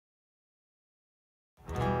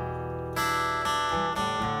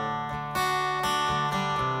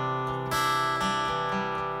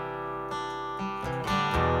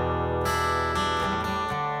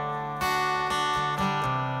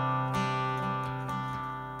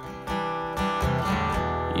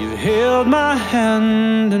You held my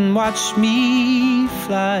hand and watched me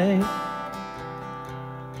fly.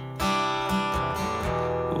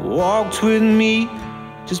 Walked with me,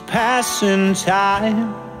 just passing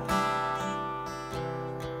time.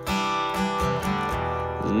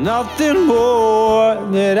 There's nothing more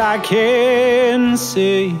that I can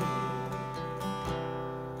say,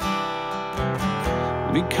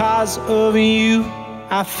 because of you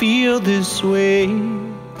I feel this way.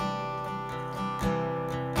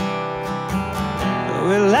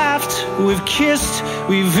 We laughed, we've kissed,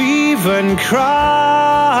 we've even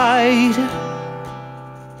cried.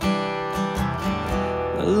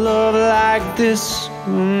 A love like this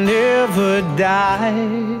will never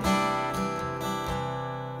die.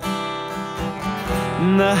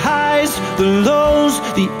 And the highs, the lows,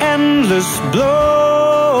 the endless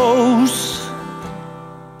blows,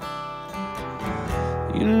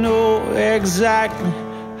 you know exactly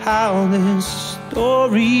how this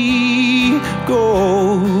story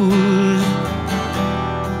goes.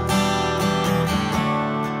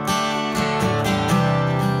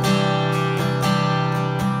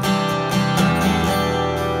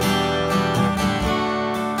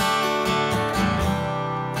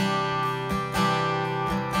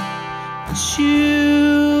 It's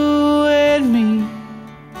you and me,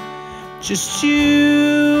 just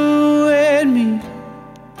you and me.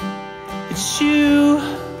 It's you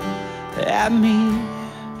and me,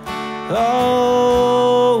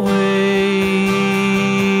 always.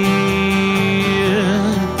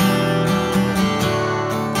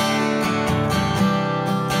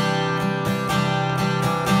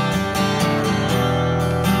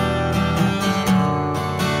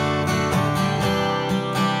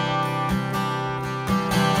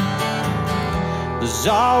 There's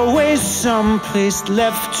always some place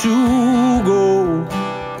left to go.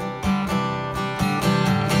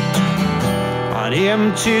 On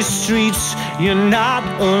empty streets, you're not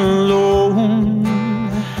alone.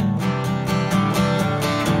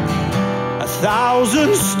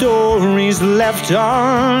 1,000 stories left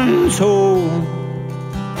untold.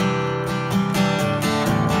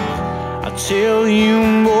 I'll tell you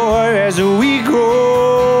more as we go.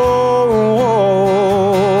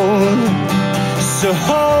 So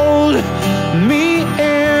hold me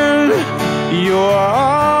in your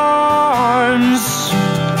arms.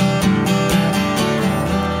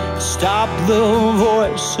 Stop the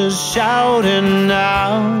voices shouting now.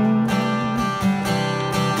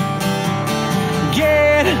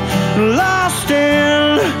 Get lost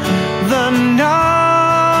in the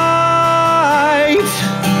night,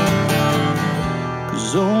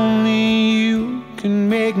 'cause only you can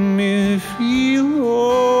make me feel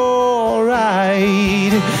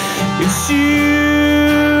alright. It's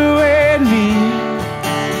you and me.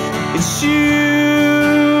 It's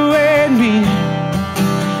you and me.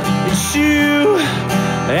 It's you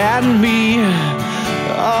and me,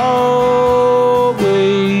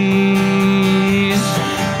 always.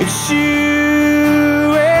 It's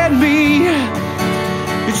you and me.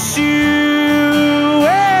 It's you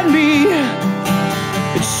and me.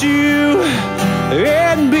 It's you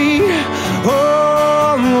and me,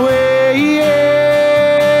 always.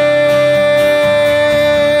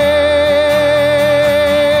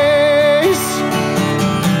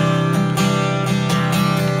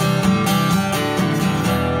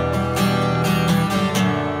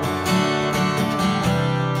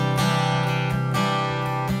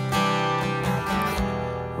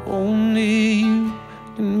 Only you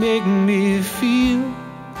can make me feel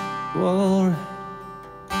alright,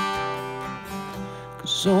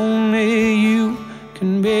 'cause only you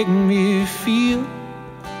can make me feel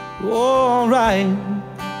alright.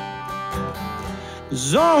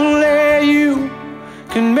 'Cause only you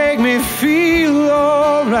can make me feel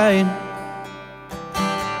alright.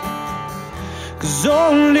 'Cause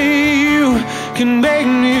only you can make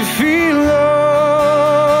me feel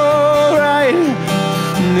alright.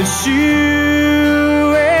 And it's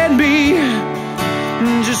you and me,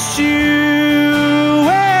 just you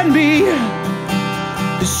and me.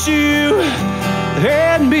 It's you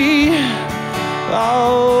and me,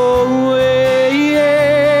 always.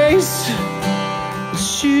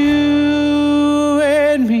 It's you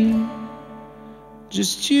and me,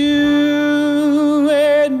 just you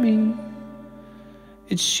and me.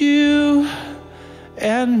 It's you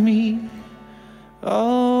and me, always.